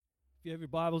If you have your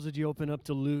Bibles, would you open up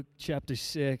to Luke chapter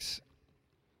 6?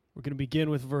 We're going to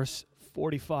begin with verse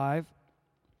 45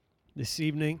 this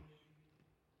evening.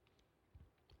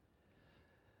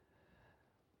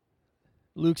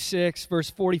 Luke 6, verse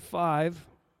 45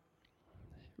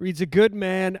 reads, "A good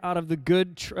man out of the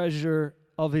good treasure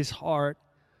of his heart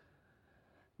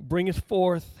bringeth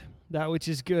forth that which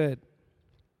is good.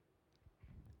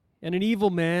 And an evil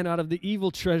man out of the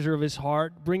evil treasure of his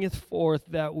heart bringeth forth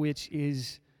that which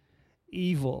is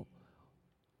evil.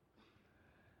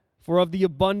 For of the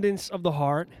abundance of the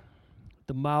heart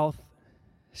the mouth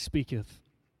speaketh."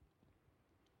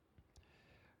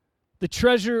 The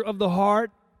treasure of the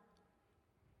heart,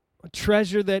 a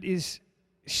treasure that is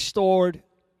stored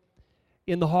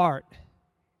in the heart.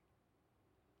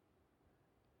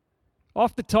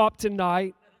 Off the top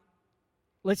tonight,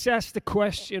 let's ask the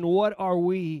question, what are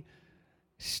we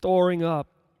storing up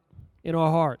in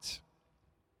our hearts?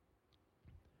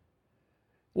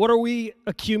 What are we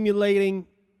accumulating,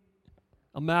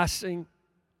 amassing,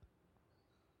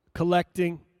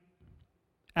 collecting,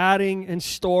 adding, and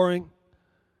storing?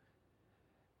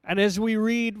 And as we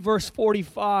read verse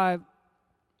 45,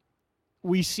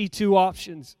 we see two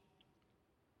options: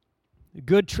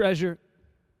 good treasure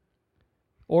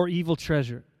or evil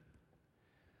treasure.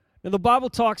 Now, the Bible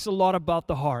talks a lot about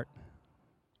the heart.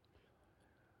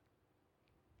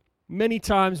 Many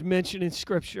times mentioned in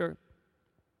Scripture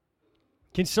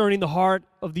concerning the heart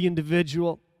of the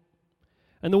individual.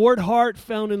 And the word heart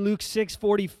found in Luke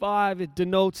 6:45, it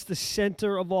denotes the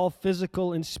center of all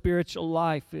physical and spiritual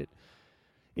life.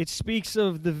 It speaks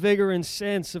of the vigor and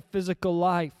sense of physical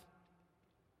life,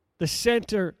 the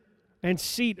center and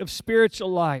seat of spiritual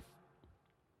life.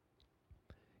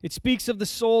 It speaks of the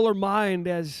soul or mind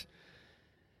as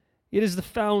it is the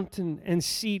fountain and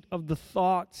seat of the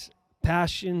thoughts,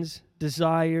 passions,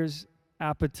 desires,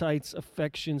 appetites,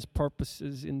 affections,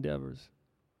 purposes, endeavors.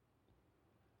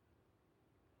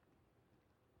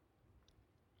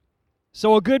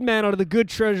 So a good man out of the good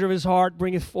treasure of his heart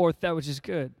bringeth forth that which is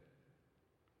good.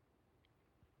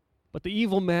 But the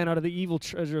evil man out of the evil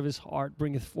treasure of his heart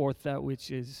bringeth forth that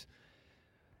which is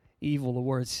evil, the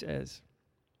word says.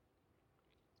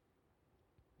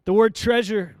 The word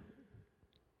treasure,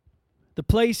 the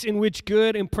place in which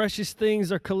good and precious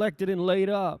things are collected and laid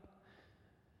up.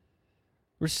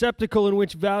 Receptacle in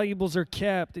which valuables are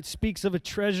kept. It speaks of a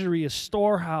treasury, a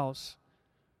storehouse.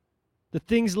 The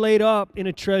things laid up in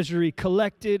a treasury,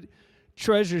 collected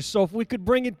treasures. So if we could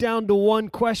bring it down to one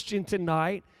question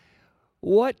tonight,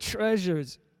 what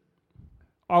treasures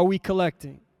are we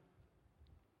collecting?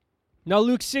 Now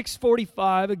Luke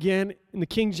 6:45, again in the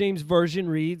King James Version,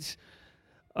 reads,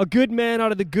 "A good man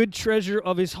out of the good treasure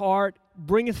of his heart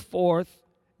bringeth forth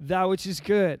that which is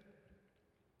good.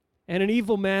 And an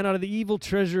evil man out of the evil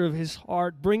treasure of his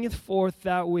heart bringeth forth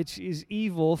that which is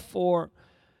evil, for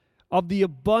of the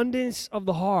abundance of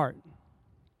the heart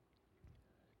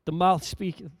the mouth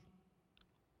speaketh."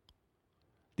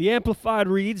 The Amplified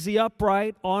reads, "The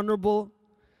upright, honorable,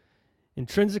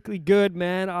 intrinsically good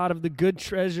man out of the good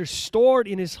treasure stored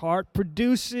in his heart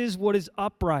produces what is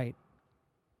upright,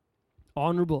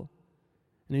 honorable,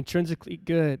 and intrinsically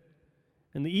good.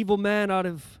 And the evil man out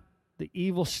of the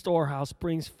evil storehouse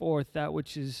brings forth that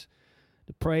which is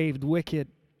depraved, wicked,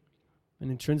 and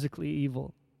intrinsically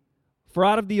evil. For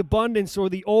out of the abundance or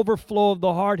the overflow of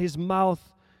the heart his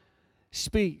mouth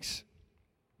speaks."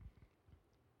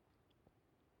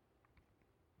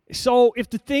 So if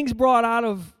the things brought out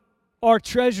of our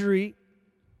treasury,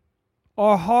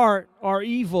 our heart, are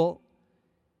evil,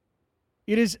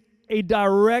 it is a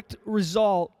direct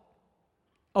result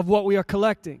of what we are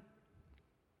collecting.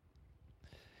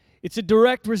 It's a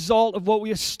direct result of what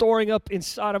we are storing up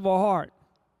inside of our heart.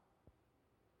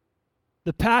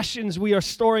 The passions we are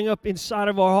storing up inside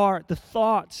of our heart, the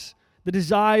thoughts, the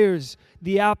desires,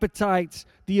 the appetites,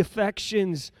 the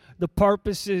affections, the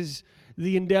purposes,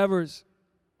 the endeavors.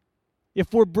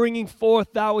 If we're bringing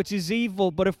forth that which is evil,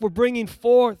 but if we're bringing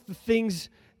forth the things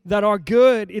that are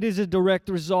good, it is a direct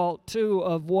result, too,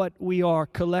 of what we are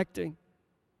collecting.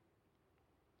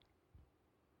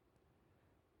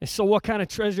 And so what kind of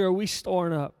treasure are we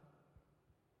storing up?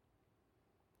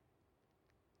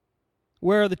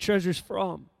 Where are the treasures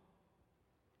from?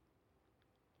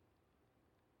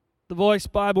 The Voice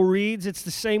Bible reads, it's the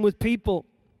same with people.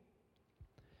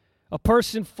 A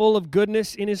person full of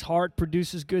goodness in his heart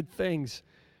produces good things.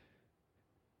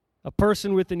 A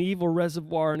person with an evil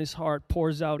reservoir in his heart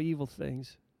pours out evil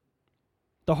things.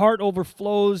 The heart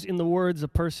overflows in the words a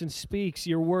person speaks.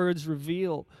 Your words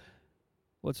reveal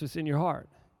what's within your heart.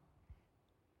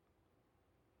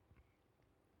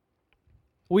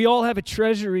 We all have a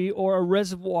treasury or a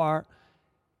reservoir,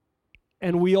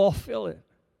 and we all fill it.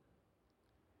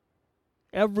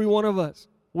 Every one of us.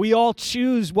 We all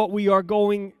choose what we are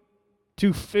going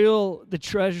to fill the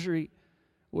treasury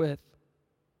with.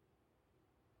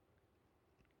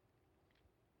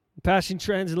 The Passion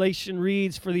Translation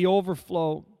reads, "For the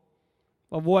overflow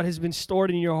of what has been stored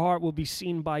in your heart will be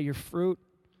seen by your fruit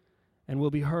and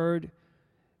will be heard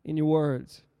in your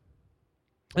words."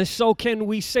 And so can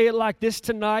we say it like this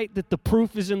tonight, that the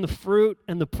proof is in the fruit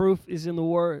and the proof is in the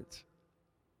words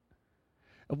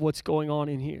of what's going on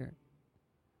in here,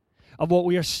 of what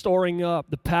we are storing up,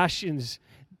 the passions,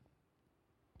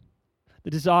 the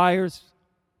desires,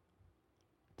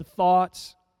 the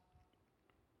thoughts,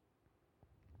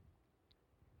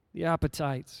 the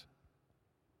appetites,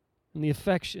 and the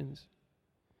affections.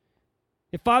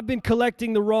 If I've been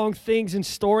collecting the wrong things and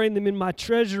storing them in my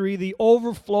treasury, the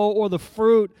overflow or the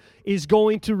fruit is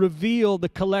going to reveal the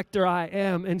collector I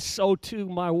am, and so too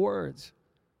my words.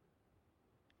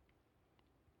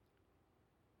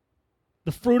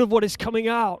 The fruit of what is coming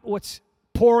out, what's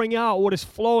pouring out, what is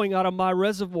flowing out of my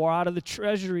reservoir, out of the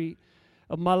treasury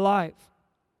of my life.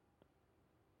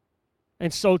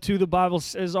 And so too the Bible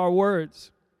says our words.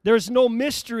 There's no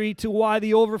mystery to why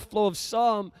the overflow of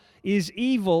some is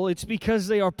evil. It's because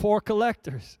they are poor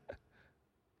collectors.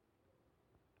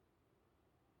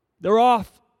 They're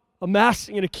off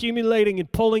amassing and accumulating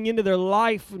and pulling into their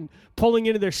life and pulling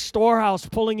into their storehouse,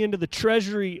 pulling into the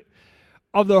treasury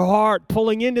of their heart,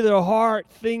 pulling into their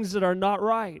heart things that are not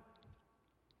right.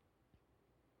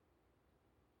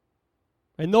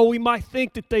 And though we might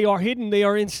think that they are hidden, they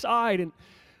are inside, and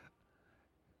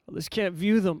others can't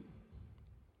view them.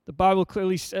 The Bible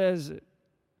clearly says that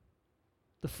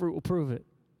the fruit will prove it.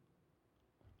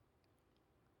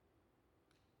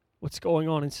 What's going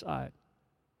on inside?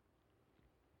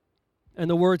 And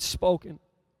the word's spoken.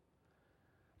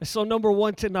 And so number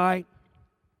one tonight,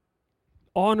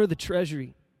 honor the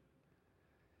treasury.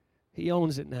 He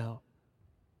owns it now.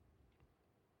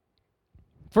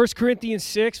 1 Corinthians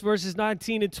 6, verses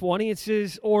 19 and 20, it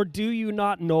says, "Or do you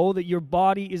not know that your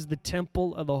body is the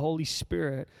temple of the Holy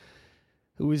Spirit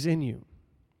who is in you,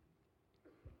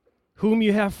 whom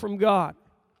you have from God,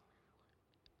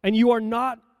 and you are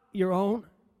not your own?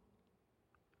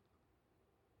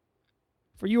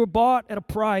 For you were bought at a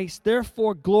price.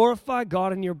 Therefore glorify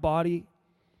God in your body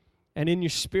and in your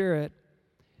spirit,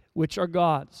 which are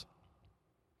God's."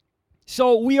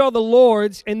 So we are the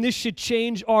Lord's, and this should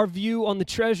change our view on the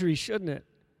treasury, shouldn't it?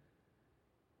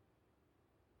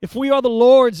 If we are the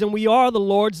Lord's and we are the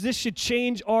Lord's, this should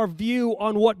change our view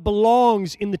on what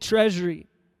belongs in the treasury,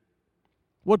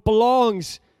 what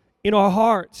belongs in our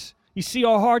hearts. You see,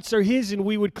 our hearts are His, and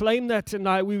we would claim that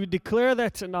tonight. We would declare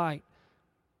that tonight.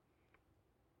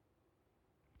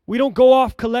 We don't go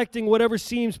off collecting whatever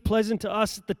seems pleasant to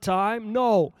us at the time.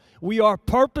 No, we are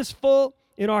purposeful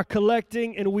in our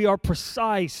collecting, and we are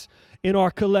precise in our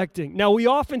collecting. Now, we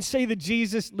often say that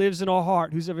Jesus lives in our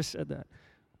heart. Who's ever said that?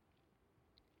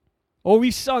 Or we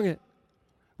sung it,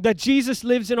 that Jesus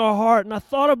lives in our heart. And I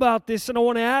thought about this, and I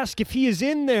want to ask, if He is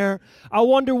in there, I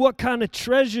wonder what kind of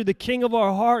treasure the King of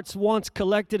our hearts wants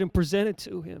collected and presented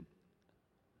to Him.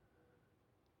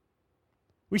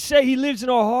 We say He lives in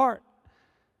our heart.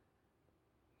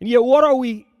 And yet, what are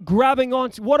we grabbing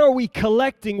onto? What are we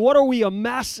collecting? What are we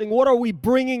amassing? What are we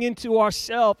bringing into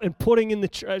ourselves and putting in the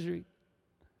treasury?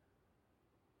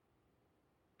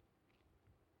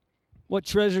 What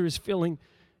treasure is filling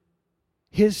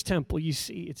His temple? You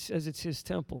see, it says it's His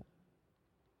temple.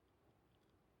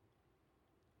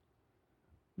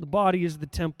 The body is the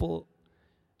temple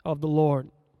of the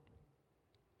Lord.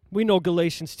 We know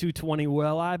Galatians 2:20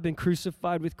 well. "I've been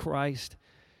crucified with Christ.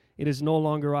 It is no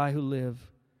longer I who live,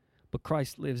 but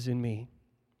Christ lives in me.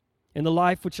 In the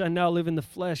life which I now live in the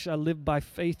flesh, I live by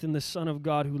faith in the Son of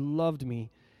God who loved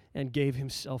me and gave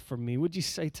Himself for me." Would you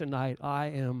say tonight, I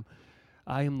am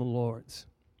the Lord's?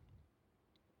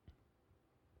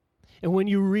 And when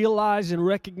you realize and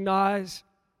recognize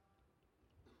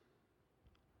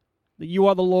that you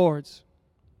are the Lord's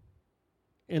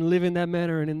and live in that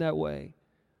manner and in that way,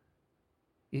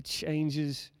 it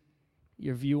changes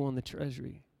your view on the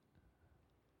treasury.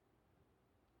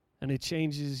 And it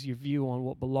changes your view on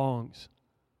what belongs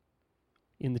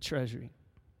in the treasury.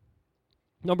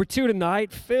 Number two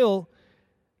tonight, fill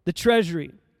the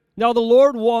treasury. Now, the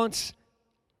Lord wants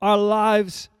our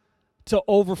lives to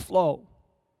overflow.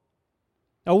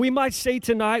 Now, we might say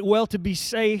tonight, well, to be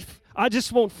safe, I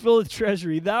just won't fill the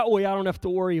treasury. That way I don't have to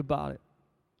worry about it.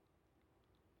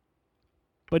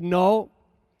 But no,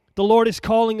 the Lord is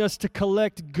calling us to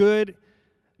collect good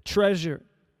treasure.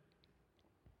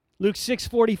 Luke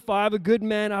 6:45, a good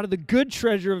man out of the good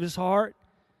treasure of his heart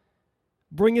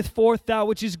bringeth forth that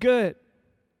which is good.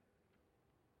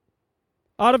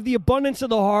 Out of the abundance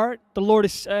of the heart, the Lord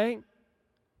is saying,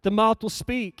 the mouth will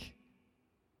speak.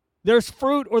 There's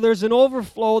fruit or there's an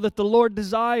overflow that the Lord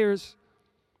desires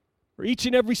for each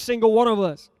and every single one of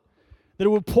us. That it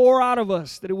would pour out of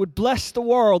us, that it would bless the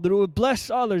world, that it would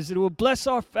bless others, that it would bless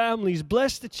our families,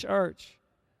 bless the church.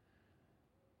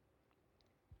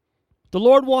 The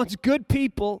Lord wants good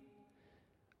people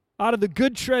out of the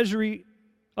good treasury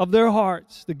of their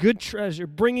hearts, the good treasure,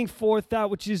 bringing forth that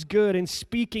which is good and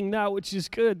speaking that which is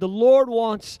good. The Lord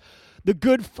wants the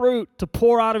good fruit to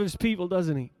pour out of His people,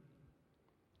 doesn't He?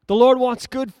 The Lord wants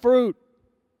good fruit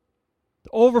to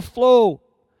overflow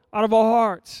out of our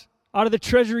hearts, out of the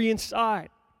treasury inside.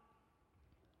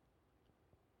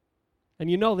 And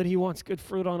you know that He wants good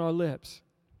fruit on our lips.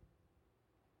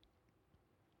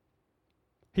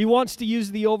 He wants to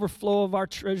use the overflow of our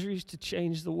treasuries to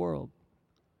change the world,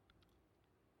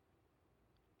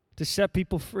 to set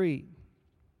people free,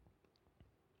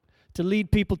 to lead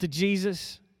people to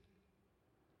Jesus,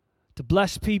 to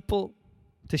bless people,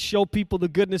 to show people the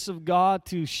goodness of God,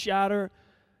 to shatter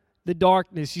the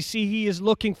darkness. You see, He is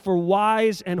looking for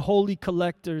wise and holy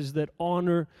collectors that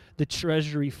honor the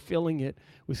treasury, filling it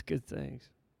with good things.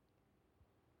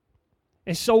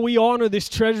 And so we honor this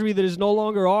treasury that is no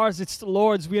longer ours, it's the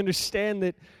Lord's. We understand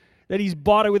that He's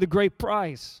bought it with a great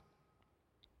price.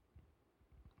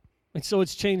 And so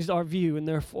it's changed our view, and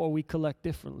therefore we collect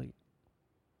differently.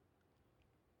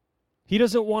 He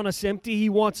doesn't want us empty. He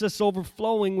wants us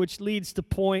overflowing, which leads to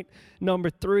point number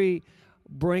 3,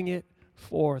 bring it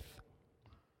forth.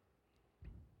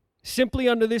 Simply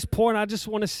under this point, I just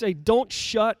want to say, don't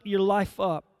shut your life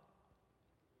up.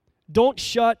 Don't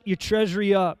shut your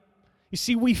treasury up. You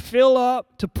see, we fill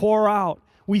up to pour out.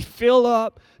 We fill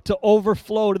up to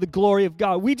overflow to the glory of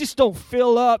God. We just don't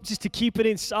fill up just to keep it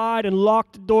inside and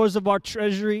lock the doors of our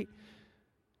treasury.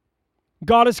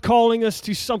 God is calling us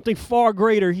to something far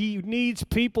greater. He needs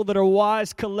people that are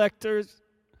wise collectors,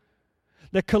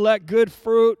 that collect good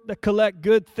fruit, that collect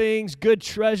good things, good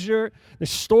treasure,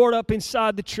 that's stored up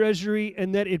inside the treasury,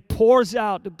 and that it pours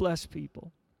out to bless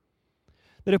people,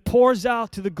 that it pours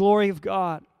out to the glory of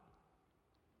God.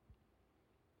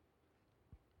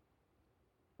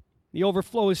 The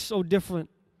overflow is so different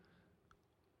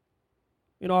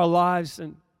in our lives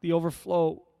than the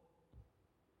overflow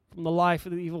from the life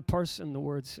of the evil person, the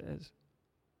Word says.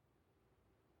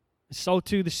 So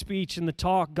too the speech and the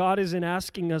talk. God isn't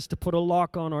asking us to put a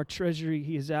lock on our treasury.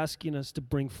 He is asking us to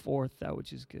bring forth that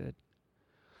which is good.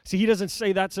 See, He doesn't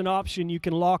say that's an option. You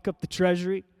can lock up the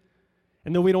treasury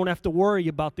and then we don't have to worry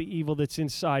about the evil that's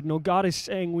inside. No, God is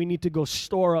saying we need to go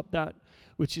store up that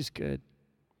which is good.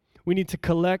 We need to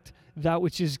collect that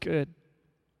which is good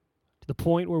to the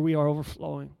point where we are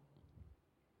overflowing.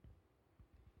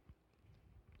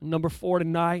 Number 4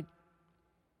 tonight,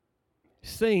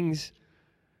 things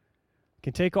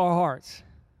can take our hearts.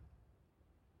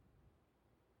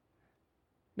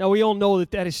 Now we all know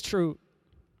that is true.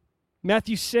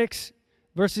 Matthew 6,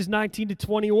 verses 19 to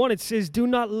 21, it says, "Do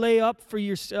not lay up for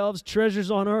yourselves treasures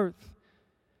on earth,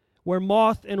 where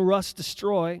moth and rust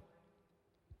destroy,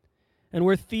 and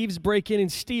where thieves break in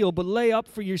and steal, but lay up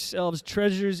for yourselves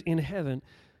treasures in heaven,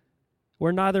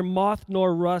 where neither moth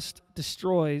nor rust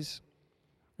destroys,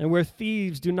 and where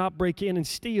thieves do not break in and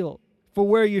steal. For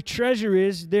where your treasure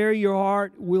is, there your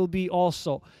heart will be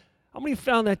also." How many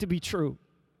found that to be true?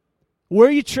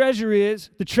 Where your treasure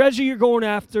is, the treasure you're going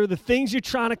after, the things you're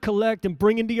trying to collect and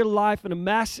bring into your life and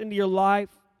amass into your life,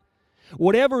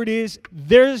 whatever it is,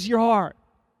 there's your heart.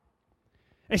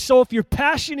 And so if your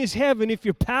passion is heaven, if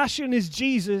your passion is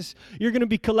Jesus, you're going to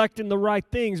be collecting the right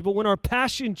things. But when our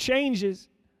passion changes,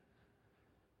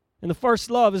 and the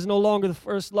first love is no longer the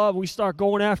first love, we start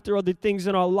going after other things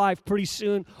in our life, pretty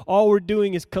soon all we're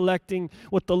doing is collecting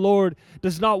what the Lord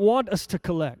does not want us to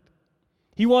collect.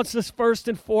 He wants us first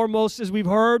and foremost, as we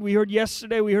heard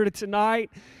yesterday, we heard it tonight,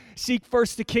 seek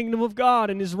first the kingdom of God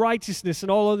and His righteousness,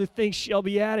 and all other things shall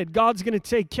be added. God's going to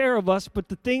take care of us, but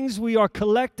the things we are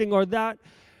collecting are that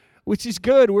which is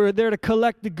good. We're there to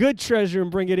collect the good treasure and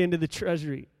bring it into the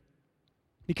treasury.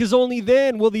 Because only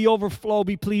then will the overflow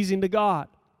be pleasing to God.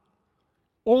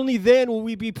 Only then will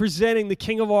we be presenting the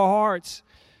King of our hearts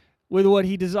with what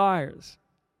He desires,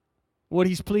 what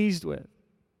He's pleased with.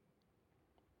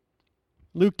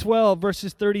 Luke 12,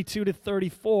 verses 32 to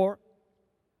 34.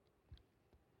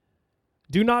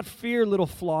 "Do not fear, little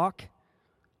flock,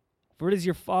 for it is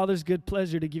your Father's good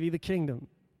pleasure to give you the kingdom.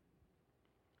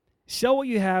 Sell what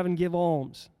you have and give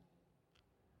alms.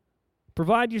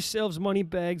 Provide yourselves money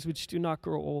bags which do not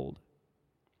grow old,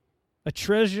 A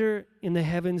treasure in the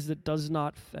heavens that does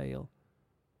not fail,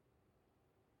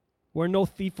 where no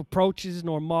thief approaches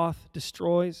nor moth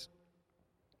destroys.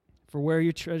 For where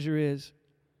your treasure is,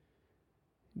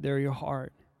 there your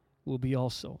heart will be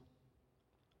also.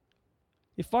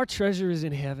 If our treasure is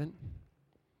in heaven,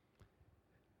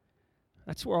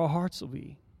 that's where our hearts will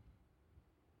be.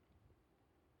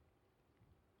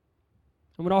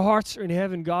 And when our hearts are in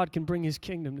heaven, God can bring His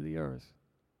kingdom to the earth.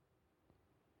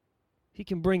 He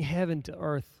can bring heaven to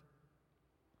earth.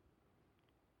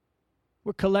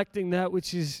 We're collecting that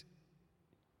which is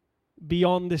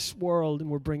beyond this world, and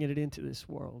we're bringing it into this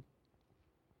world,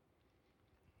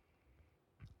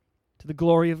 to the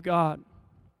glory of God.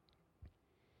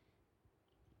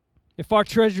 If our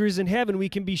treasure is in heaven, we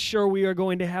can be sure we are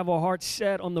going to have our hearts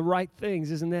set on the right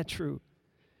things. Isn't that true?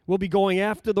 We'll be going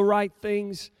after the right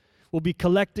things. We'll be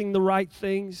collecting the right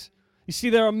things. You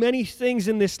see, there are many things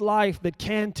in this life that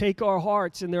can take our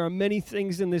hearts, and there are many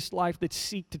things in this life that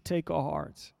seek to take our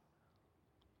hearts.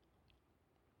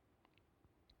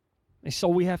 And so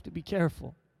we have to be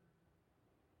careful.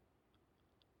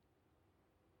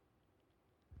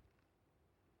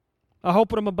 I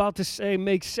hope what I'm about to say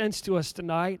makes sense to us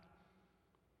tonight.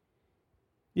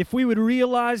 If we would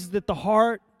realize that the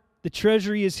heart, the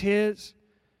treasury is His,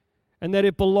 and that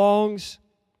it belongs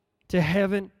to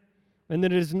heaven, and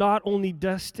that it is not only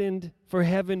destined for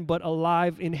heaven, but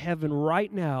alive in heaven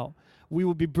right now, we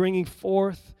will be bringing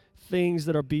forth things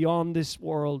that are beyond this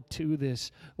world to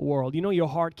this world. You know, your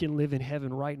heart can live in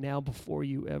heaven right now before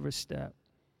you ever step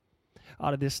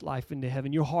out of this life into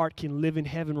heaven. Your heart can live in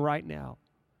heaven right now.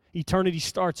 Eternity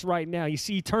starts right now. You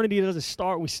see, eternity doesn't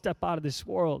start when we step out of this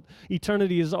world.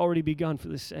 Eternity has already begun for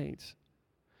the saints.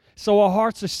 So our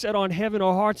hearts are set on heaven.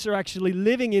 Our hearts are actually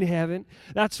living in heaven.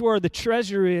 That's where the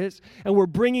treasure is. And we're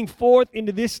bringing forth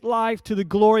into this life to the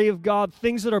glory of God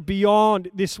things that are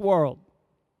beyond this world.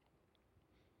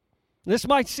 This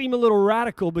might seem a little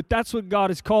radical, but that's what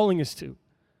God is calling us to.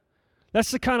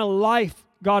 That's the kind of life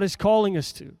God is calling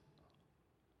us to.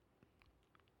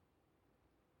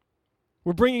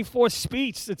 We're bringing forth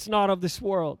speech that's not of this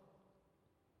world.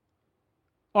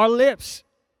 Our lips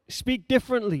speak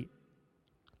differently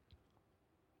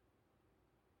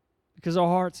because our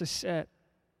hearts are set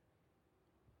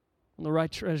on the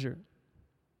right treasure.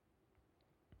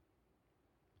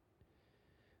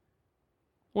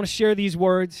 I want to share these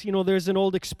words. You know, there's an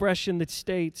old expression that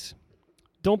states,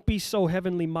 "Don't be so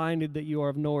heavenly minded that you are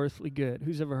of no earthly good."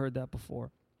 Who's ever heard that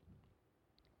before?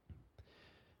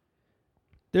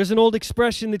 There's an old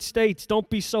expression that states, "Don't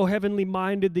be so heavenly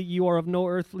minded that you are of no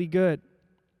earthly good."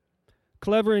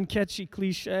 Clever and catchy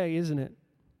cliche, isn't it?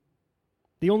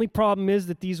 The only problem is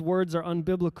that these words are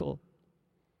unbiblical.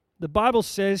 The Bible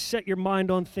says, "Set your mind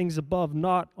on things above,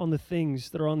 not on the things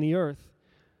that are on the earth."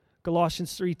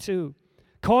 Colossians 3:2.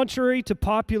 Contrary to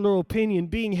popular opinion,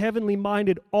 being heavenly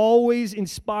minded always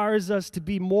inspires us to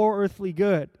be more earthly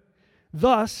good.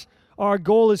 Thus, our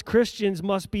goal as Christians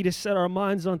must be to set our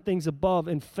minds on things above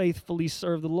and faithfully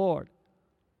serve the Lord.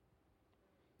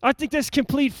 I think that's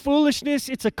complete foolishness.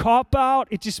 It's a cop-out.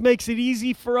 It just makes it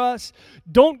easy for us.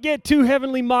 Don't get too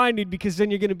heavenly minded because then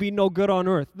you're going to be no good on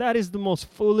earth. That is the most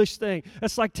foolish thing.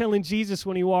 That's like telling Jesus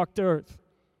when He walked earth,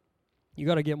 "You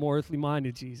got to get more earthly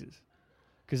minded, Jesus,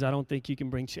 because I don't think you can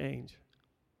bring change."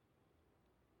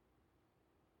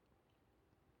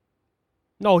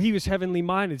 No, He was heavenly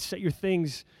minded. Set your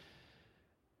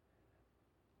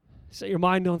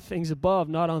mind on things above,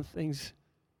 not on things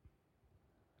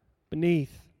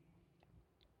beneath.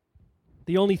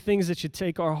 The only things that should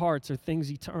take our hearts are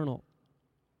things eternal.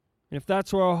 And if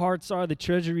that's where our hearts are, the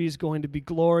treasury is going to be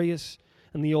glorious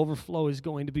and the overflow is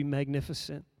going to be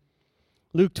magnificent.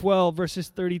 Luke 12, verses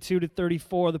 32 to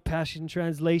 34, the Passion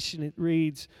Translation, it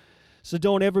reads, "So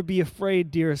don't ever be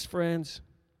afraid, dearest friends.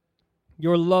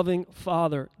 Your loving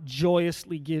Father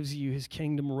joyously gives you His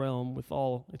kingdom realm with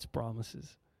all its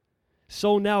promises.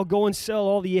 So now go and sell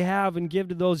all that you have and give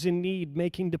to those in need,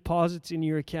 making deposits in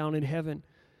your account in heaven,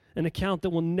 an account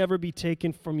that will never be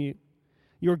taken from you.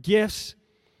 Your gifts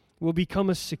will become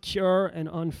a secure and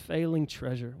unfailing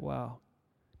treasure." Wow.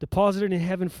 Deposited in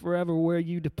heaven forever, where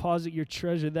you deposit your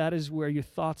treasure, that is where your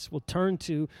thoughts will turn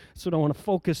to. That's what I want to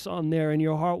focus on there, and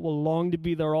your heart will long to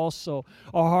be there also.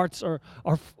 Our hearts are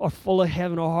full of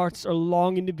heaven. Our hearts are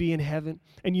longing to be in heaven.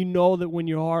 And you know that when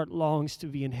your heart longs to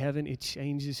be in heaven, it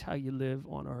changes how you live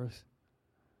on earth.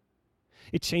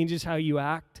 It changes how you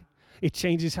act. It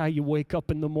changes how you wake up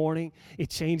in the morning.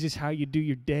 It changes how you do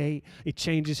your day. It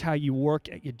changes how you work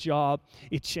at your job.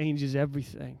 It changes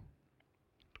everything.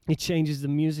 It changes the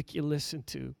music you listen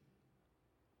to.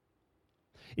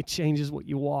 It changes what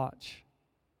you watch.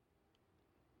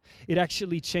 It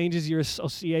actually changes your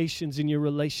associations and your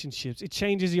relationships. It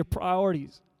changes your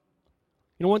priorities.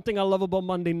 You know, one thing I love about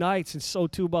Monday nights, and so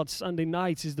too about Sunday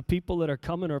nights, is the people that are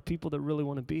coming are people that really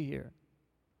want to be here.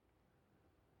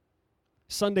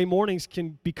 Sunday mornings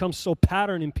can become so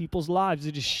patterned in people's lives.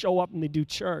 They just show up and they do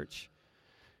church.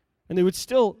 And they would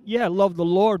still, love the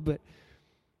Lord, but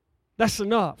that's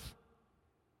enough.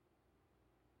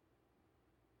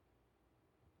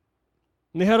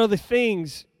 And they had other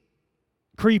things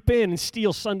creep in and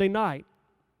steal Sunday night.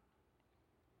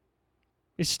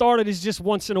 It started as just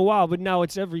once in a while, but now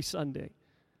it's every Sunday.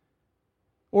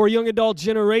 Or a young adult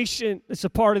generation that's a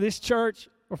part of this church,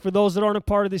 or for those that aren't a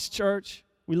part of this church,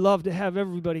 we love to have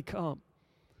everybody come.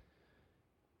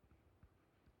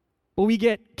 But we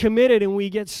get committed and we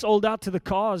get sold out to the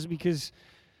cause because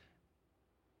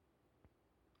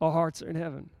our hearts are in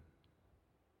heaven.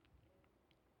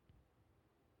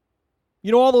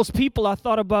 You know, all those people, I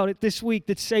thought about it this week,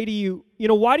 that say to you,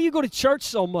 why do you go to church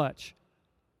so much?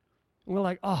 And we're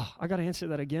like, I got to answer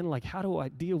that again. Like, how do I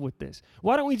deal with this?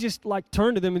 Why don't we just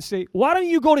turn to them and say, why don't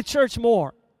you go to church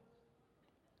more?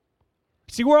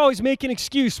 See, we're always making an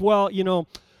excuse. Well,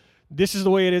 this is the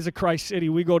way it is at Christ City.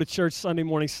 We go to church Sunday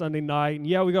morning, Sunday night,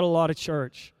 and we got a lot of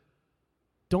church.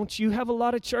 Don't you have a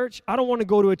lot of church? I don't want to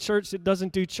go to a church that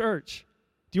doesn't do church.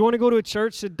 Do you want to go to a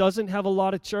church that doesn't have a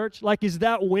lot of church? Is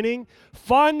that winning?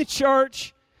 Find the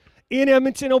church in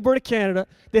Edmonton, Alberta, Canada,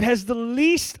 that has the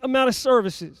least amount of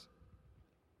services.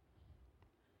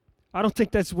 I don't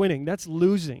think that's winning. That's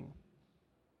losing.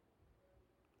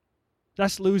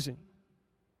 That's losing.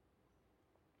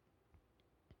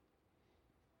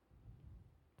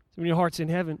 So when your heart's in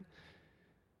heaven,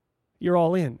 you're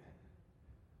all in.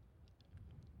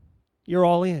 You're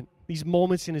all in. These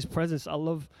moments in His presence, I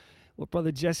love what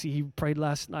Brother Jesse, he prayed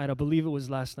last night. I believe it was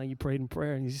last night you prayed in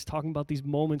prayer, and he's talking about these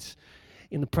moments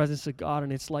in the presence of God,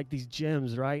 and it's like these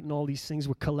gems, right? And all these things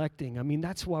we're collecting. I mean,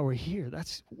 that's why we're here.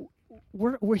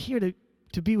 We're here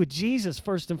to be with Jesus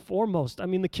first and foremost. I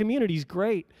mean, the community's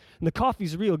great, and the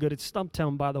coffee's real good. It's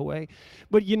Stumptown, by the way.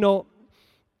 But,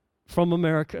 from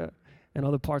America and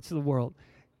other parts of the world,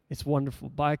 it's wonderful.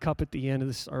 Buy a cup at the end of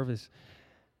the service.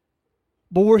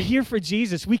 But we're here for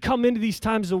Jesus. We come into these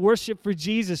times of worship for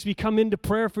Jesus. We come into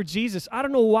prayer for Jesus. I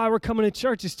don't know why we're coming to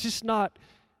church. It's just not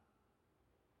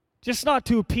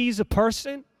to appease a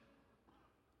person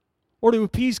or to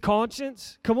appease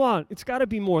conscience. Come on, it's got to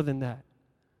be more than that.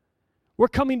 We're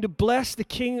coming to bless the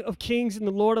King of Kings and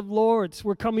the Lord of Lords.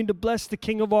 We're coming to bless the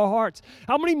King of our hearts.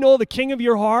 How many know the King of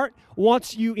your heart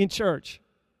wants you in church?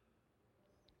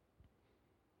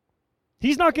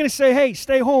 He's not going to say, hey,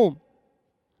 stay home.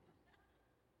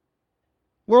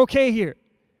 We're okay here.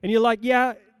 And you're like,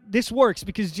 this works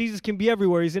because Jesus can be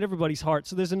everywhere. He's in everybody's heart.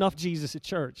 So there's enough Jesus at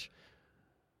church.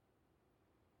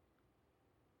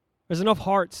 There's enough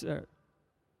hearts there.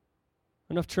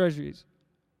 Enough treasuries.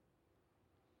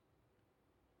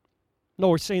 No,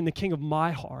 we're saying the King of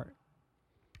my heart.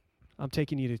 I'm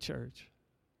taking you to church.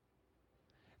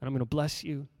 And I'm going to bless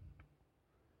you.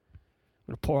 I'm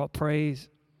going to pour out praise.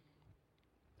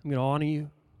 I'm going to honor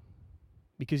you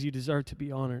because you deserve to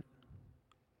be honored.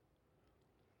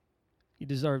 You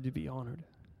deserve to be honored. You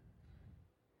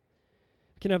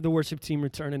can have the worship team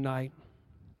return tonight.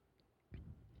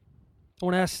 I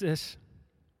want to ask this.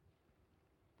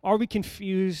 Are we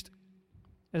confused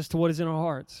as to what is in our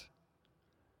hearts?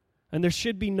 And there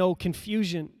should be no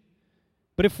confusion.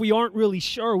 But if we aren't really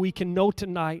sure, we can know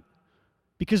tonight,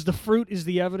 because the fruit is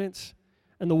the evidence,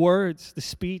 and the words, the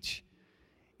speech,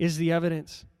 is the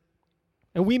evidence.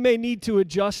 And we may need to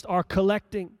adjust our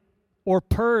collecting or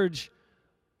purge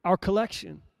our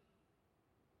collection.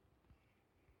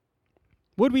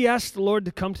 Would we ask the Lord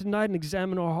to come tonight and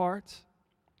examine our hearts?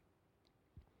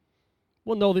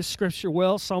 We'll know this scripture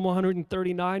well. Psalm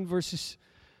 139, verses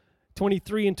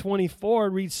 23 and 24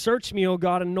 reads, "Search me, O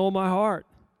God, and know my heart.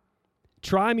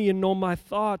 Try me and know my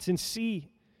thoughts, and see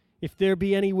if there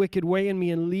be any wicked way in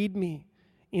me, and lead me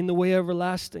in the way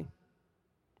everlasting."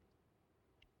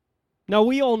 Now,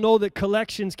 we all know that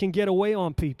collections can get away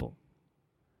on people.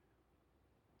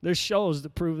 There's shows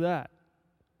that prove that.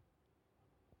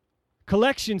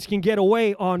 Collections can get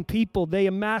away on people. They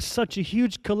amass such a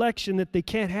huge collection that they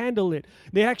can't handle it.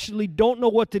 They actually don't know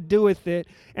what to do with it,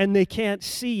 and they can't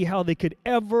see how they could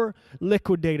ever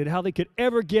liquidate it, how they could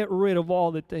ever get rid of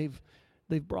all that they've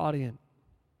brought in.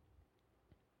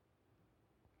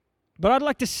 But I'd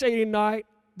like to say tonight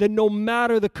that no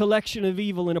matter the collection of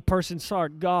evil in a person's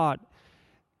heart, God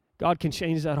can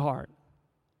change that heart.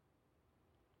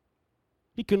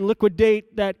 He can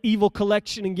liquidate that evil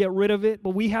collection and get rid of it,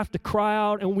 but we have to cry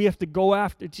out and we have to go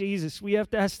after Jesus. We have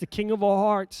to ask the King of our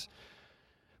hearts.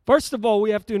 First of all,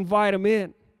 we have to invite him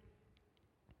in.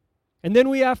 And then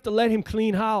we have to let him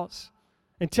clean house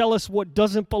and tell us what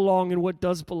doesn't belong and what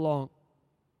does belong.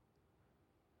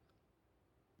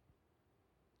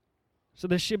 So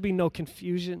there should be no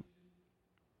confusion.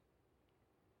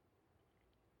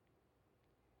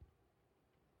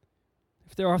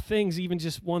 If there are things, even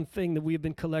just one thing that we have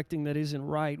been collecting that isn't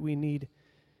right, we need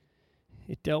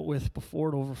it dealt with before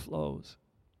it overflows.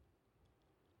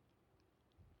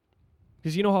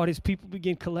 Because you know how it is, people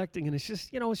begin collecting and it's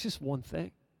just one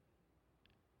thing.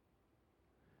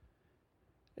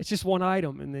 It's just one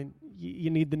item, and then you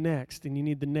need the next, and you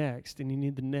need the next, and you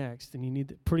need the next, and you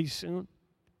need pretty soon,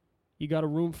 you got a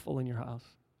room full in your house.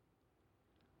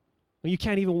 And you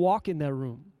can't even walk in that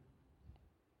room.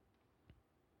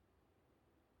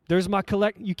 There's my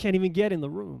you can't even get in the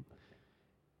room.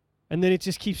 And then it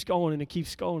just keeps going, and it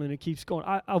keeps going, and it keeps going.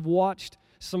 I've watched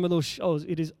some of those shows.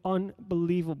 It is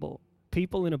unbelievable.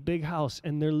 People in a big house,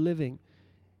 and they're living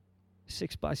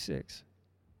 6 by 6.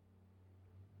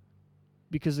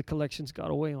 Because the collections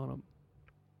got away on them.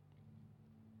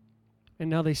 And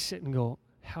now they sit and go,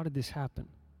 how did this happen?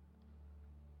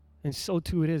 And so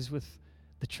too it is with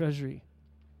the treasury.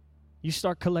 You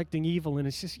start collecting evil and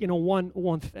it's just,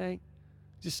 one thing,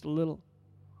 just a little.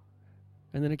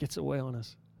 And then it gets away on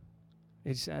us.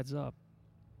 It just adds up.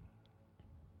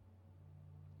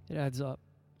 It adds up.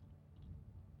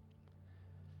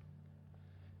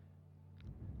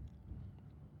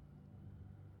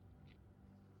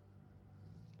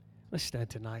 Let's stand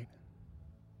tonight.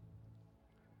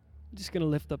 I'm just going to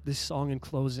lift up this song in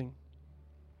closing.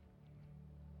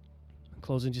 I'll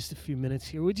close in just a few minutes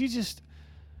here. Would you just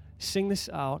sing this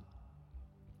out?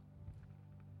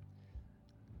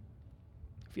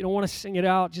 If you don't want to sing it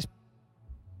out, just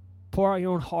pour out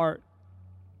your own heart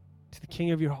to the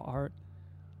King of your heart.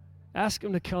 Ask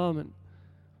him to come and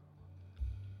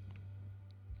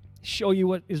show you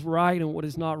what is right and what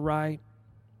is not right.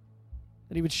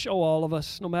 That he would show all of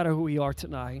us, no matter who we are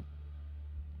tonight.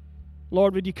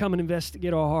 Lord, would you come and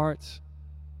investigate our hearts?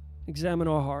 Examine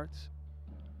our hearts.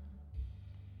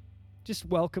 Just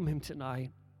welcome him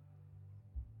tonight.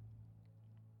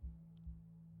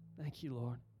 Thank you,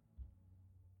 Lord.